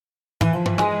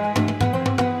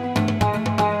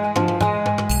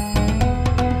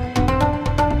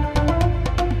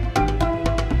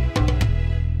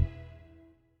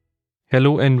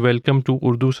Hello and welcome to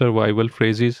Urdu Survival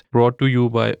Phrases brought to you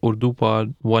by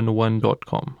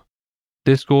UrduPod101.com.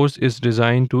 This course is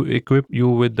designed to equip you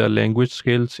with the language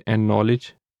skills and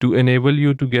knowledge to enable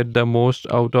you to get the most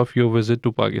out of your visit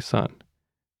to Pakistan.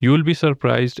 You will be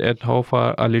surprised at how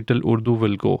far a little Urdu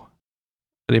will go.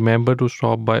 Remember to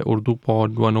stop by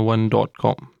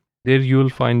UrduPod101.com. There you will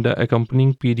find the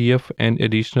accompanying PDF and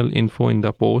additional info in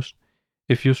the post.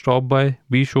 If you stop by,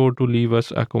 be sure to leave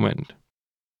us a comment.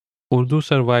 Urdu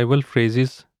Survival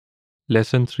Phrases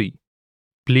Lesson 3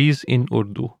 Please in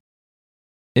Urdu.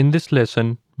 In this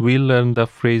lesson, we'll learn the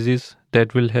phrases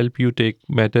that will help you take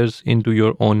matters into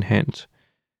your own hands.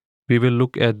 We will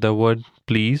look at the word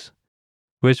please,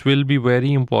 which will be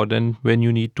very important when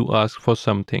you need to ask for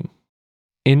something.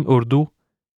 In Urdu,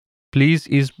 please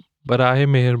is Barahe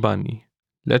Meherbani.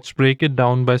 Let's break it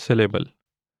down by syllable.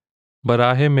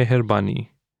 Barahe Meherbani.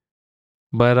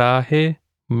 Barahe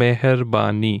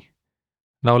Meherbani.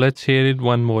 Now let's hear it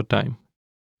one more time.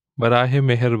 Barahe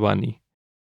Meherbani.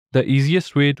 The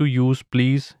easiest way to use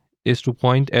please is to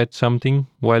point at something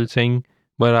while saying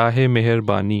Barahe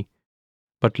Meherbani.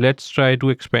 But let's try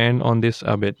to expand on this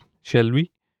a bit, shall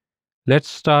we? Let's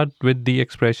start with the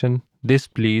expression this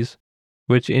please,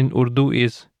 which in Urdu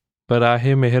is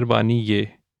Barahe Meherbani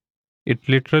ye. It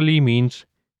literally means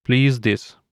please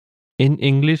this. In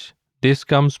English, this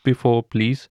comes before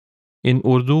please. In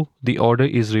Urdu, the order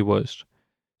is reversed.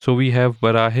 So we have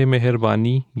Barahe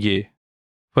Meherbani ye.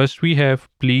 First we have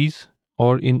please,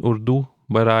 or in Urdu,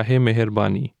 Barahe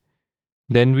Meherbani.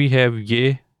 Then we have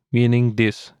ye, meaning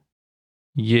this.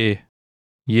 Ye.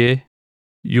 Ye.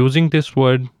 Using this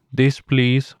word, this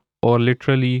please, or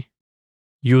literally,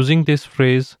 using this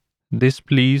phrase, this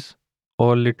please,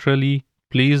 or literally,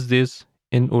 please this,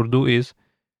 in Urdu is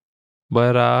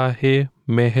Barahe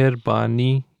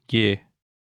Meherbani ye.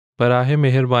 Barahe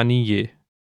Meherbani ye.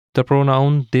 The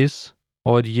pronoun this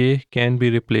or ye can be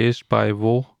replaced by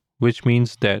wo, which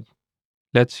means that.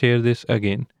 Let's hear this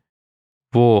again.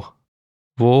 Wo.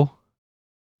 Wo.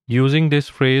 Using this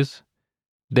phrase,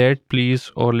 that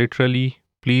please or literally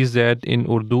please that in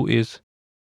Urdu is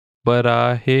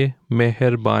Barahe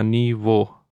Meherbani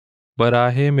wo.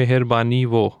 Barahe Meherbani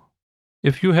wo.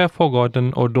 If you have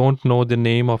forgotten or don't know the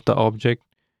name of the object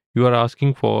you are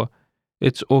asking for,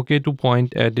 it's okay to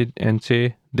point at it and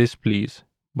say this please.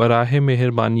 Barahe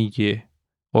Meherbani ye.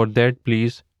 Or that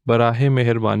please. Barahe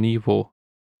Meherbani wo.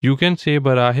 You can say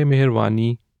Barahe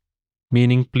Meherbani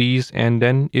meaning please, and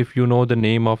then if you know the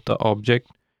name of the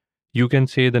object, you can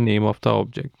say the name of the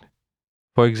object.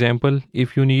 For example,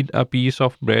 if you need a piece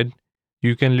of bread,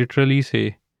 you can literally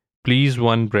say please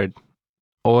one bread.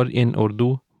 Or in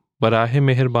Urdu, Barahe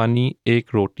Meherbani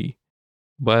ek roti.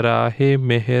 Barahe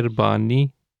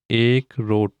Meherbani ek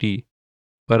roti.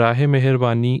 Barahe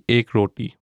Meherbani ek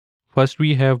roti. First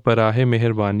we have Barahe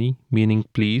Meherbani meaning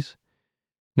please.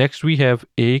 Next we have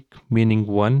ek meaning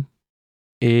one.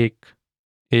 Ek.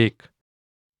 Ek.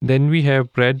 Then we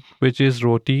have bread, which is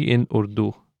roti in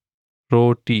Urdu.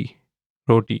 Roti.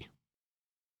 Roti.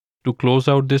 To close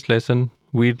out this lesson,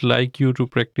 we'd like you to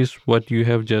practice what you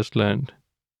have just learned.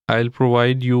 I'll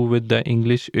provide you with the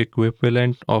English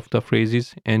equivalent of the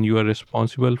phrases and you are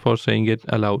responsible for saying it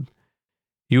aloud.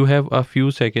 You have a few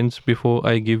seconds before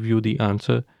I give you the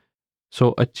answer.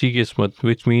 So, achhi kismat,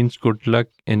 which means good luck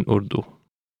in Urdu.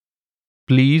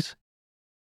 Please.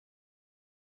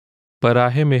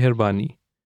 Barahe Meherbani.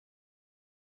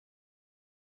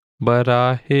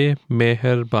 Barahe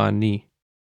Meherbani.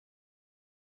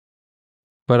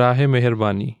 Barahe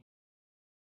Meherbani.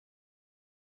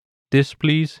 This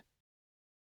please.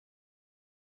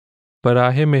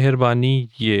 Barahe Meherbani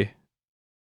ye.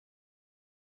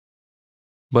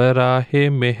 Barahe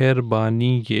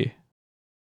Meherbani ye.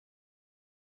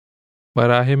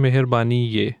 Barahe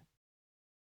Meherbani ye.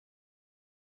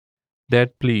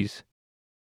 That please.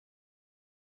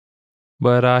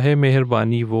 Barahe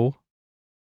Meherbani wo.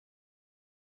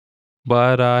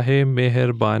 Barahe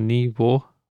Meherbani wo.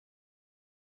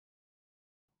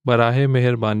 Barahe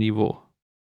Meherbani wo.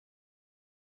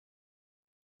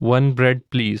 One bread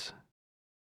please.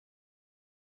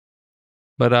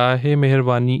 Barahe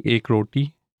Meherbani ek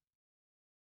roti.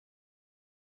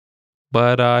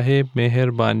 Barahe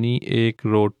Meherbani ek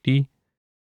roti.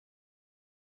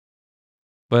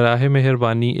 Barahe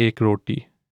Meherbani ek roti.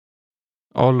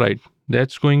 Alright,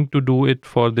 that's going to do it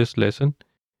for this lesson.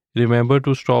 Remember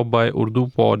to stop by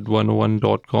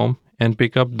UrduPod101.com and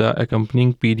pick up the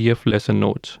accompanying PDF lesson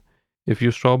notes. If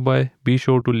you stop by, be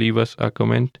sure to leave us a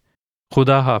comment.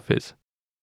 Khuda Hafiz.